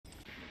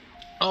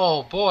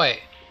Oh boy,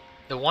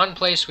 the one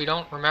place we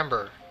don't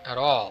remember at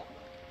all,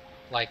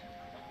 like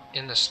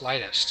in the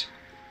slightest.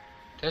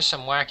 There's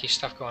some wacky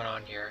stuff going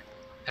on here,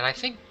 and I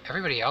think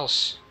everybody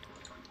else,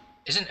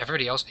 isn't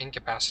everybody else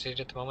incapacitated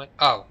at the moment?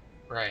 Oh,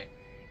 right.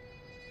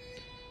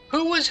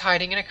 Who was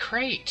hiding in a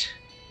crate?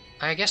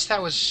 I guess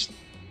that was.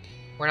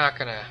 We're not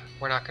gonna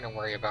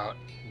worry about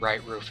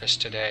Right Rufus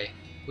today.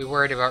 We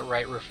worried about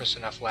Right Rufus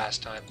enough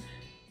last time.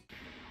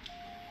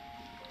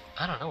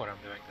 I don't know what I'm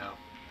doing though.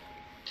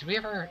 Did we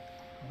ever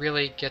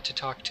really get to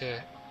talk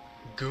to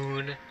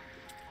Goon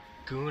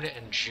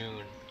and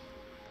June?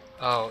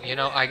 Oh, you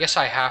know, I guess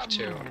I have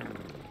to.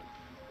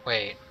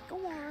 Wait. Go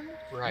on.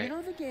 Right. You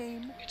know the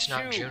game. It's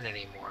not June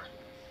anymore.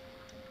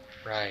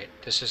 Right.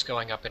 This is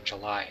going up in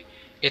July.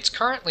 It's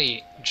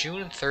currently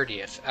June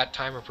 30th at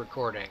time of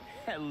recording.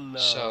 Hello,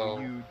 so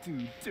you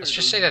two let's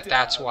just say that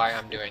that's why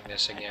I'm doing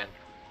this again.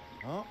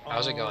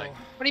 How's it going?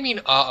 What do you mean,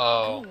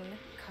 uh-oh?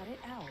 Cut it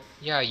out.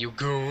 Yeah, you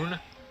goon.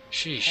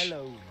 Sheesh.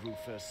 Hello,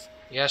 Rufus.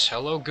 Yes,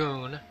 hello,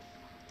 goon.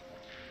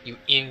 You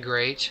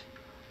ingrate.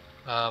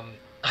 I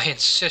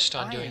insist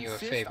on doing you a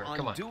favor.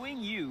 Come on. Doing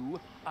you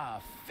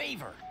a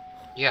favor.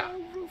 Yeah.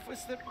 Oh,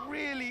 Rufus, that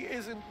really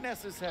isn't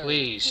necessary.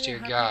 Please, dear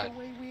We're God. happy the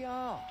way we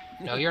are.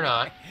 No, you're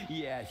not.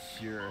 Yeah,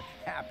 sure.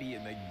 Happy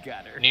in the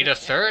gutter. Need a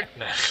third?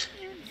 Nah.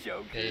 You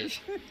jokers.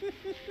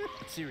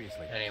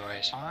 Seriously.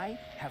 Anyways. I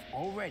have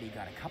already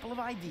got a couple of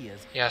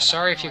ideas. Yeah,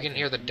 sorry if you can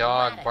hear the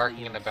dog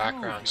barking in the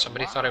background.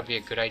 Somebody thought it would be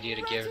a good idea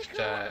to give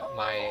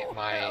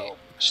my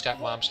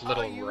stepmom's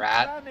little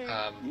rat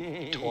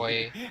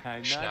toy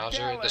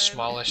schnauzer, the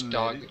smallest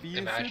dog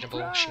imaginable,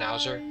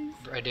 schnauzer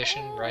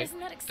edition, right?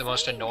 The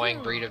most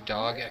annoying breed of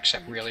dog,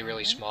 except really,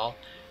 really small.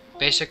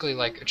 Basically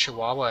like a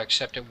chihuahua,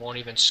 except it won't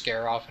even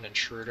scare off an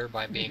intruder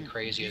by being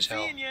crazy as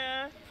hell.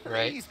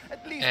 Right?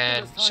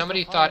 And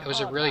somebody thought it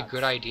was a really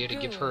good idea to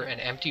give her an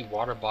empty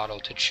water bottle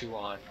to chew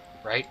on,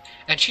 right?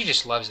 And she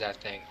just loves that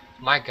thing.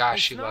 My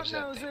gosh, she loves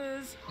that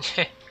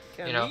thing.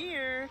 You know?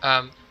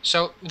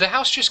 So the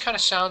house just kind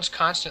of sounds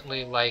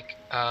constantly like,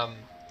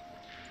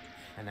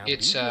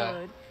 it's,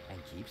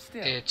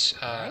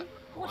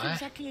 What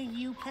exactly are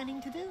you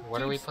planning to do?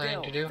 What are we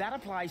planning to do? That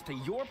applies to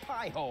your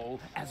pie hole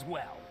as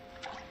well.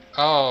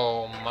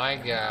 Oh my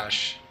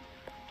gosh.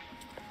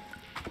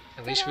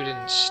 At least we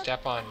didn't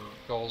step on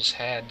Goal's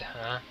head,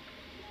 huh?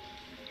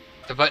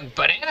 The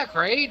banana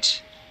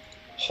crate?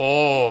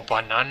 Oh,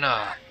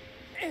 banana.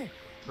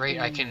 Great,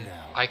 I can,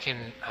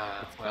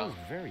 well.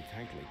 Very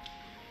tightly.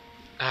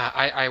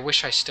 I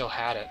wish I still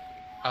had it.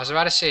 I was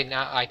about to say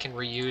now I can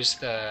reuse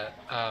the,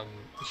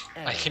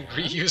 I can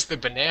reuse the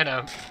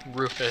banana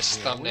Rufus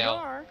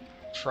thumbnail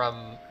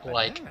from,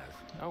 like,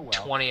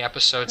 20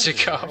 episodes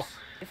ago.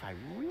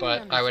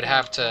 But I would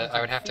have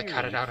to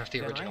cut it out of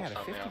the original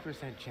thumbnail,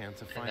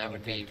 and that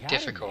would be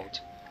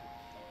difficult.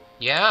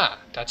 Yeah,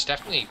 that's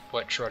definitely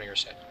what Schrodinger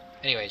said.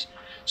 Anyways,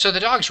 so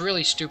the dog's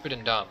really stupid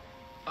and dumb.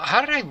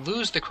 How did I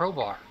lose the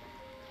crowbar?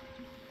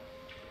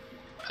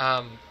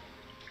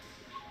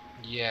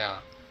 Yeah.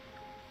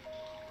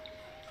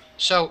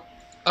 So,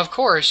 of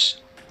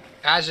course,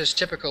 as is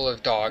typical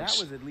of dogs,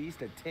 That was at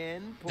least a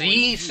 10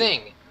 the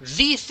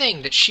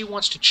thing that she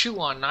wants to chew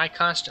on nigh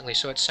constantly,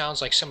 so it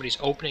sounds like somebody's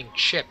opening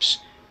chips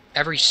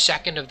every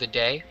second of the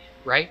day,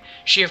 right?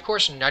 She, of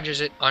course,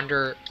 nudges it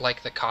under,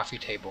 like, the coffee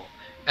table.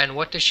 And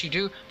what does she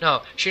do?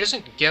 No, she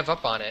doesn't give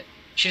up on it.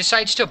 She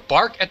decides to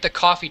bark at the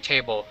coffee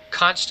table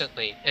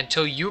constantly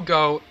until you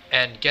go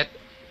and get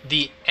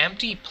the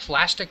empty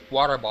plastic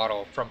water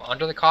bottle from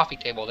under the coffee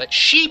table that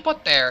she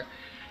put there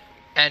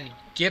and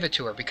give it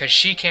to her, because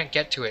she can't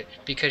get to it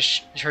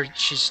because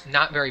she's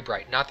not very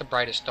bright, not the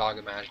brightest dog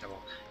imaginable.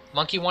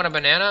 Monkey want a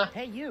banana?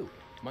 Hey you,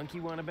 monkey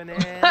want a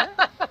banana?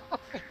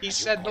 He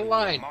said the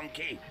line.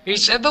 Monkey. He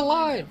said the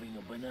line.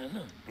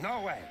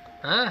 No way.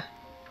 Huh?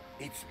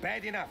 It's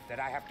bad enough that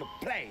I have to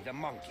play the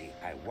monkey.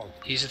 I won't.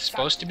 He's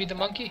supposed to be the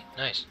monkey?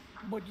 Nice.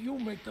 But you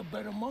make the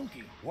better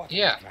monkey. What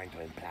Yeah. are you trying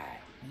to imply?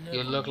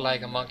 You look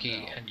like a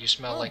monkey and you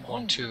smell like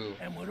one too.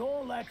 And with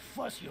all that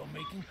fuss you're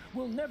making,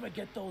 we'll never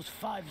get those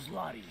 5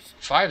 zlotys.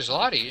 5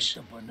 zlotys?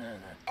 The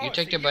banana. You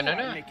take so the you are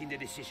banana? making the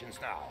decisions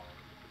now.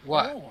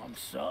 What? Oh, I'm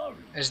sorry.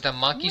 Is the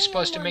monkey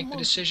supposed to No make one the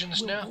monkey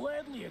decisions will now?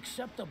 gladly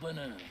accept the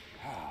banana.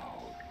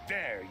 How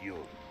dare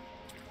you?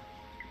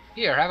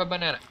 Here, have a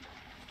banana.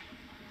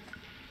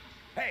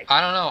 Hey,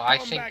 I don't know, I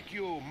come think back,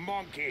 you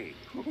monkey.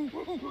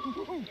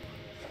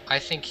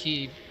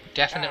 he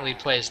definitely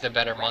plays the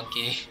better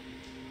monkey.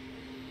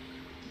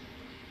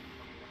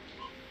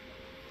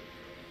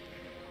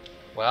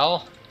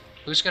 Well,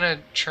 who's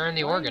gonna churn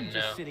the Why are organ you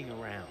now? just sitting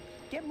around?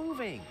 Get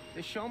moving.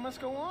 The show must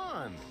go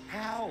on.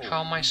 How?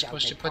 How am I Without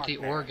supposed to a put the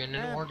partner? organ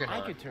in organ I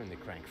on? could turn the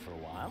crank for a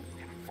while.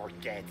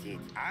 Forget it.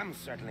 I'm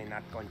certainly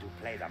not going to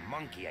play the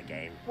monkey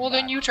again. Well,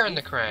 then But you turn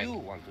the if crank. you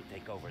want to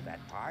take over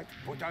that part,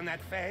 put on that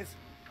fez,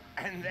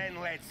 and then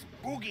let's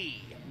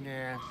boogie.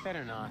 Nah,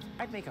 better not.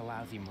 I'd make a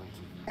lousy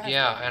monkey.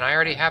 Yeah, and I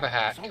already have a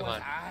hat. So Come was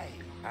on.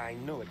 I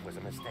knew it was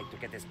a mistake to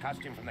get this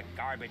costume from the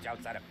garbage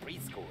outside of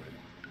preschool.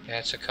 Yeah,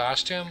 it's a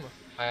costume.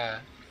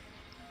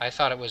 I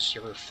thought it was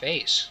your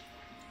face.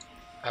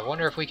 I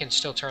wonder if we can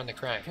still turn the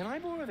crank. Can I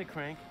borrow the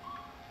crank?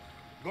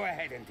 Go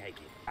ahead and take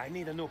it. I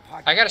need a new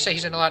part. I gotta say,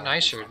 he's a lot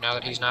nicer now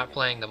that he's not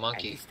playing the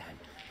monkey. This time,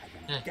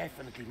 I am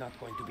definitely not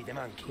going to be the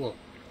monkey. Cool.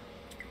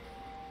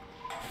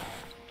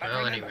 But Well,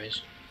 remember,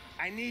 anyways.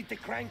 I need the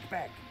crank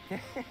back.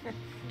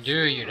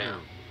 Do you now?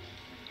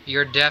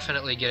 You're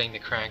definitely getting the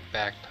crank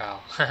back,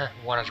 pal.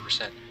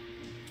 100%.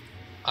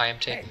 I am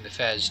taking the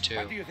fez, too.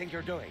 What do you think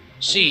you're doing?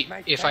 See,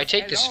 My if I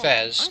take this alone.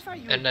 fez I thought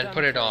you were and then done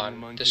put it playing on,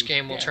 monkey. this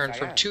game will Yes, turn I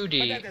from am. But that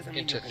 2D doesn't mean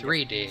into you can just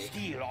 3D,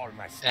 steal all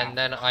my stuff. and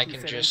then I Who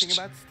can said anything just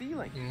about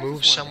stealing? I move just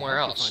wanted to somewhere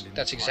help you else. find a new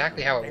That's partner.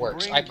 exactly how it Then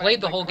works. bring I back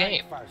played the my whole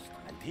crank game. First,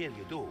 until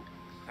you do.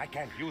 I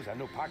can't use a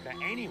new partner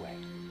anyway.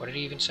 What did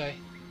he even say?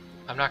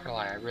 I'm not gonna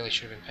lie, I really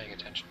should have been paying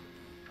attention.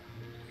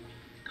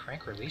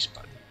 Crank release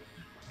button.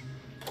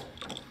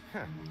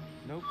 Huh.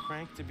 No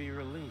crank to be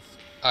released.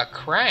 A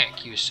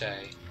crank, you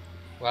say?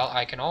 Well,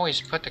 I can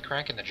always put the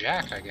crank in the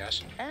jack, I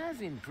guess.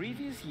 As in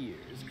previous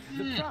years,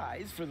 the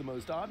prize for the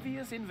most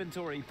obvious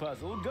inventory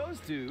puzzle goes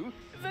to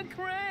the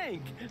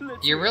crank.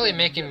 Let's You're hear really it.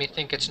 making me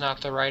think it's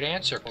not the right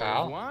answer, Au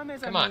pal. revoir,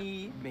 mes Come on.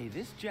 amis. May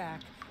this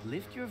jack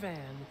lift your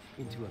van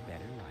into a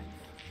better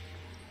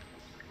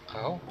life.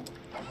 Oh?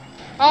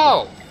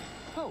 Oh!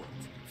 Poet,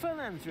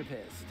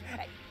 philanthropist,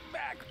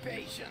 back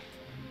patient.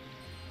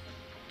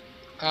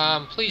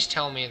 Please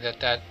tell me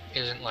that that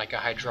isn't like a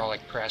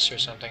hydraulic press or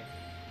something.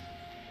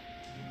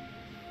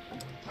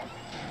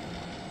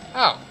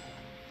 Oh.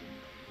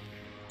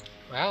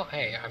 Well,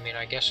 hey, I mean,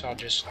 I guess I'll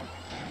just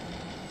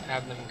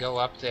have them go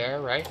up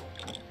there, right?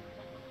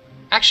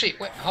 Actually,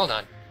 wait, hold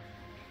on.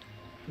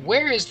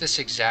 Where is this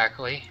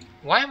exactly?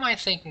 Why am I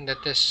thinking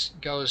that this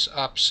goes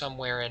up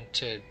somewhere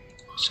into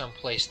some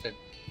place that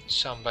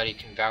somebody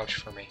can vouch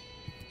for me?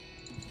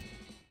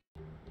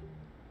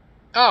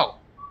 Oh.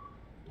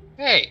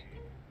 Hey.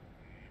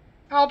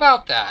 How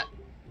about that?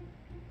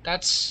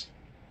 That's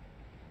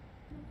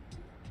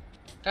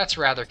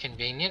rather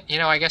convenient. You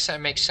know, I guess that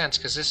makes sense,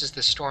 because this is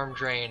the storm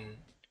drain.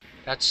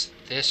 That's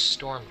this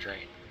storm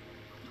drain.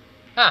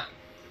 Huh.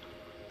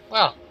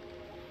 Well.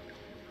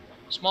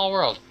 Small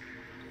world.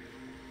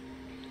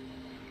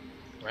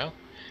 Well.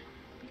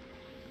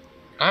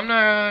 I'm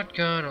not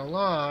gonna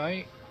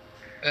lie.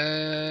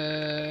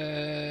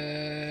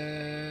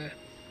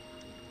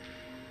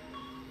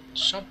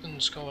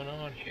 Something's going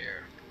on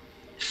here.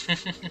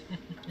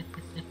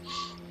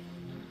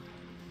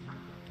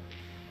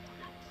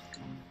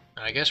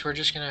 I guess we're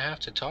just gonna have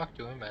to talk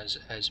to him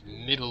as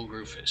Middle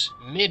Rufus.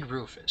 Mid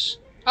Rufus.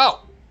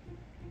 Oh!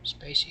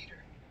 Space Eater.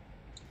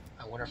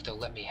 I wonder if they'll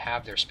let me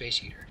have their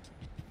Space Eater.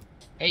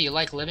 Hey, you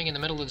like living in the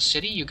middle of the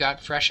city? You got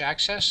fresh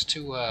access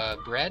to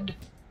bread,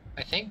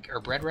 I think? Or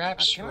bread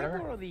wraps, Can or I whatever?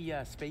 borrow the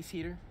space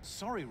heater?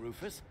 Sorry,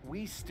 Rufus.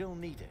 We still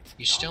need it.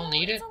 You still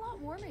need it? It's a lot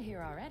warmer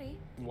here already.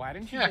 Why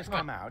didn't you Yeah, just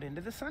come on. come out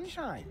into the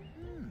sunshine?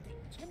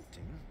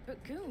 Tempting.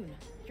 But Goon,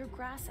 your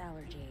grass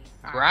allergy.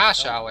 Grass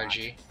So what?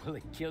 allergy. Will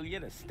it kill you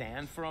to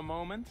stand for a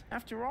moment?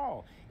 After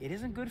all, it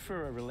isn't good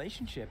for a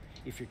relationship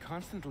if you're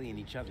constantly in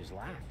each other's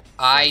lap.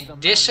 I Says the man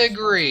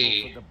disagree.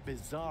 responsible for the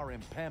bizarre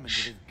impairment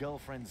of his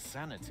girlfriend's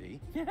sanity.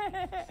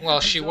 Well,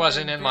 she Bizarre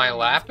wasn't in my impairment.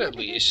 lap, at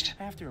least.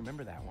 I have to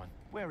remember that one.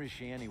 Where is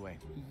she anyway?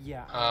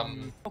 Yeah.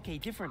 Okay,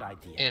 different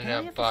idea. in Can a I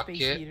have the bucket.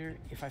 space heater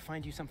if I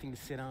find you something to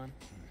sit on?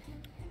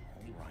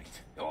 All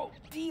right. Oh,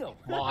 deal.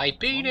 My As long as it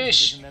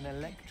penis! isn't an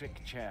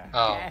electric chair.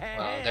 Oh,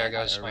 well, there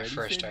goes I my already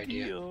first said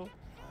idea. deal.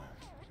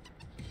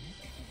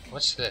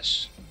 What's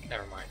this?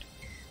 Never mind.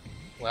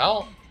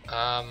 Well,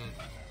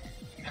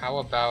 how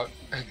about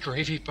a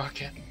gravy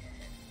bucket?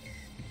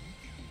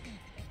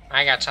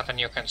 I got something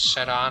you can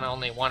sit on,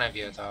 only one of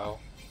you, though.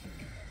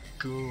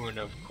 Goon,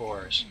 of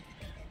course.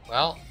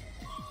 Well,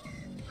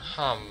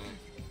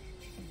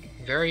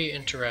 very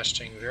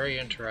interesting, very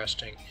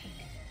interesting.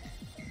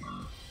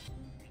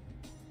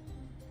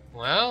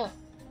 Well,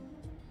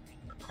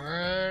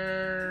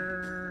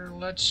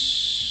 let's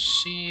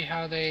see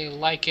how they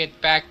like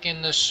it back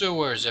in the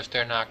sewers if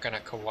they're not gonna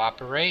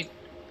cooperate.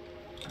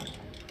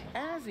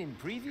 As in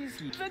previous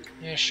years.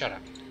 Yeah, shut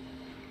up.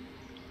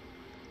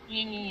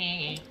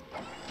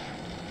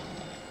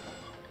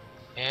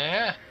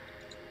 Yeah?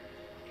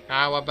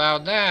 How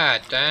about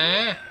that,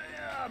 eh?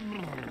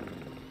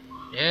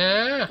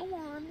 Yeah? Go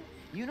on.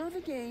 You know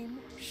the game.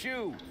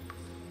 Shoo!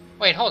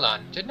 Wait, hold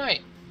on. Didn't I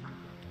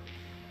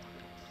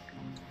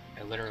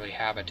literally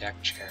have a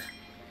deck chair.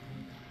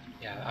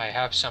 Yeah, I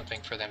have something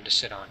for them to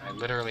sit on. I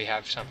literally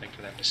have something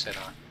for them to sit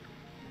on.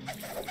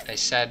 They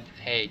said,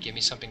 hey, give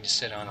me something to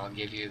sit on, I'll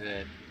give you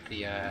the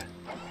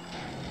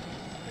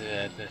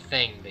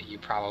thing that you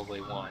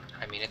probably want.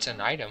 I mean, it's an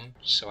item,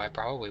 so I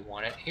probably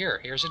want it.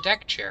 Here's a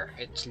deck chair.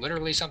 It's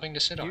literally something to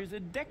sit on. Here's a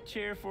deck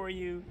chair for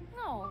you.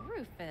 Oh,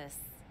 Rufus.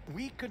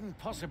 We couldn't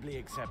possibly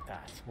accept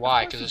that.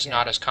 Why? Of course Because you it's can.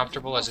 not as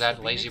comfortable as that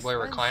Possibly lazy boy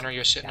expensive. recliner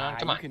you're sitting on?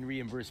 Come You on. can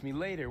reimburse me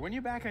later when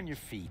you're back on your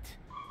feet.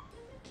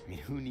 I mean,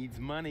 who needs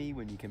money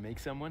when you can make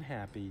someone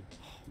happy?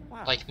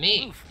 Wow. Like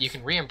me. Rufus. You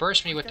can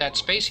reimburse me with that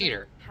space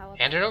heater. How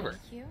Hand it about over.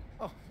 thank you?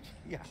 Oh,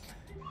 yeah.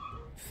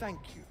 Thank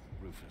you,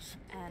 Rufus.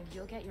 And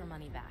you'll get your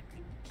money back.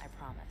 I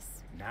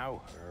promise.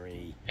 Now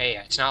hurry. Hey,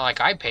 it's not like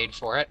I paid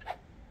for it.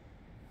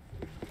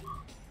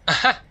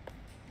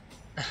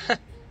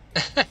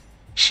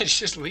 Should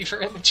just leave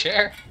her in the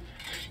chair.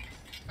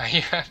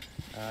 Yeah.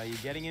 You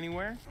getting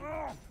anywhere?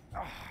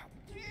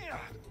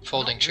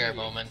 Folding chair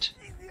moment.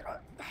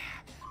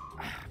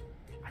 I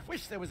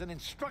wish there was an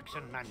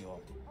instruction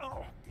manual.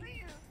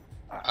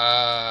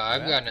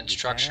 I've got an you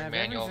instruction can't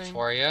have manual everything.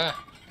 for you.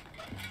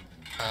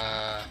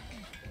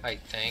 I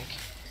think.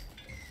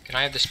 Can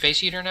I have the space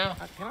heater now?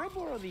 Can I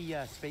borrow the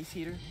space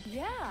heater?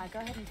 Yeah, go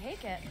ahead and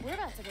take it. We're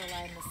about to go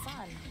lie in the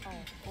sun. Oh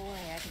boy,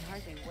 I can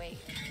hardly wait.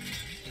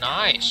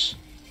 Nice.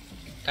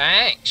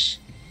 Thanks.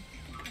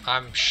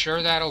 I'm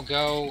sure that'll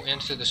go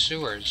into the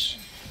sewers.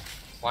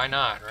 Why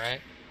not, right?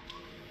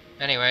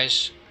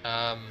 Anyways,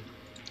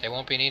 they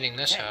won't be needing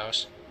this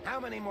house. How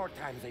many more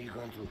times are you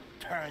going to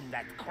turn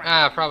that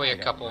crank? Probably I a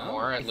don't couple know.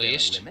 more at Is there a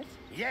least. limit?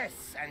 Yes,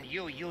 and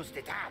you used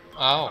it up.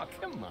 Oh,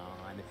 Come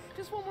on.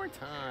 Just one more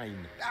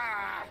time.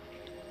 Ah!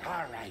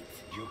 All right,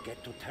 you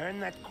get to turn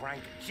that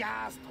crank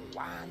just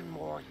one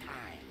more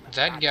time.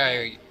 that But guy.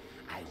 then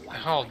I want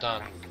Hold my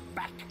on. crank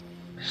back.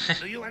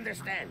 Do you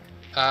understand?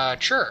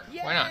 Sure.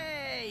 Why not?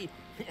 Yay!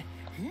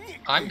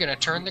 I'm gonna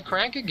turn the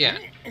crank again.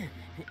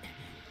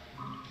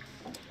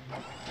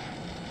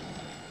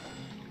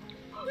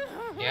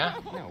 Yeah?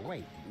 No,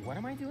 wait. What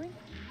am I doing?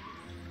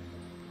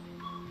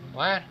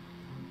 What?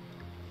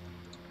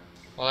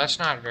 Well, that's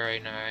not very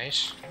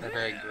nice. Or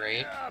very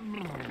great.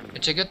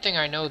 It's a good thing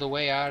I know the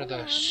way out of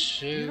the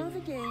You know the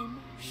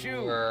game.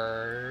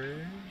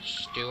 sewers.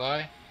 Do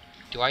I?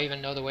 Do I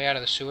even know the way out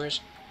of the sewers?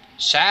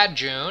 Sad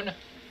June.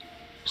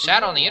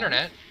 Sad on the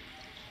internet.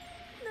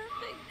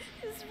 Nothing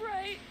is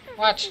right.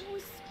 What? Everything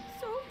was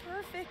so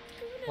perfect.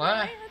 Goon and What?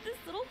 I had this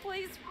little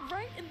place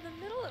right in the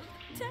middle of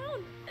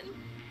town, and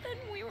then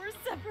we were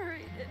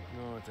separated.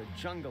 No, it's a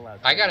jungle out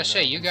I there. gotta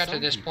say, you and got to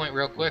some this people point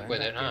real will quick end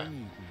with up it, huh? getting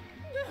eaten.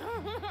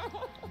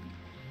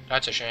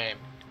 That's a shame.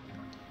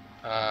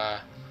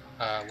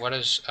 What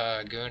does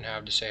Goon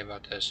have to say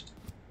about this?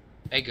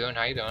 Hey Goon,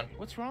 how you doing?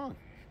 What's wrong?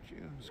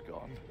 June's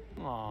gone.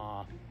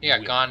 Aw. Yeah,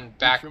 weird. gone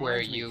back Which where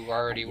reminds me, you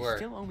already you were.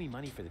 still owe me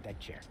money for the deck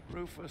chair.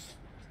 Rufus,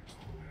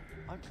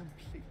 I'm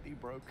completely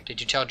broke.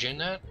 Did you tell June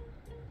that?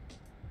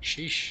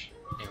 Sheesh.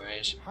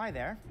 Anyways. Hi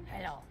there.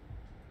 Hello.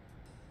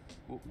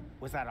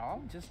 Was that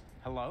all? Just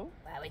hello?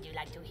 What would you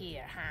like to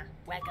hear, huh?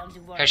 Welcome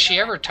to Has she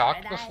Warrior ever of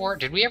talked Paradise. before?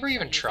 Did we ever So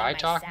even you try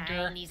think my talking to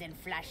her? sign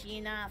isn't flashy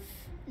enough?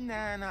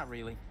 Nah, not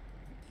really.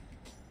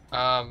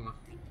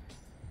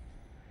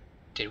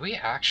 Did we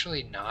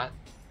actually not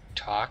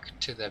talk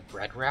to the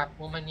bread wrap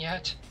woman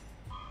yet?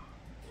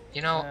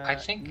 You know, I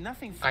think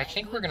Nothing.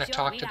 we're gonna Good job,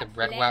 talk we to the got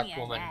bread plenty wrap of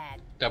woman, that.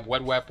 the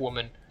bread wrap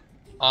woman,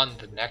 on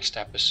the next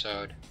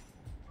episode,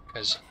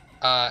 because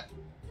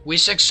we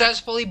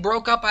successfully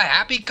broke up a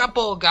happy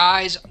couple,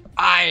 guys.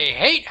 I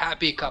hate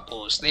happy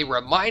couples. They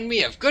remind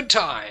me of good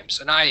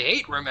times, and I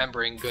hate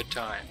remembering good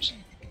times.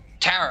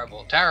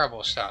 Terrible,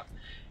 terrible stuff.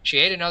 She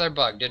ate another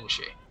bug, didn't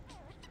she?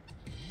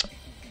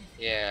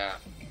 Yeah.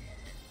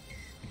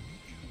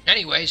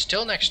 Anyways,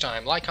 till next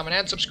time, like, comment,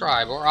 and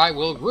subscribe, or I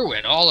will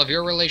ruin all of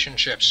your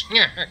relationships.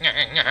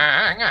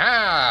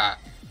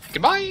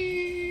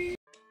 Goodbye!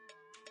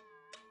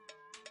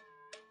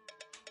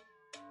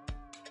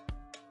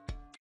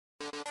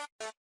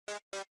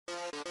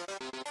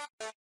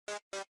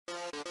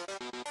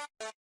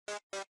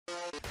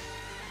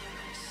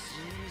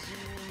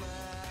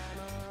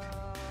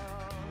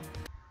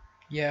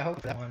 Yeah, I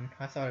hope that one.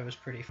 I thought it was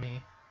pretty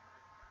funny.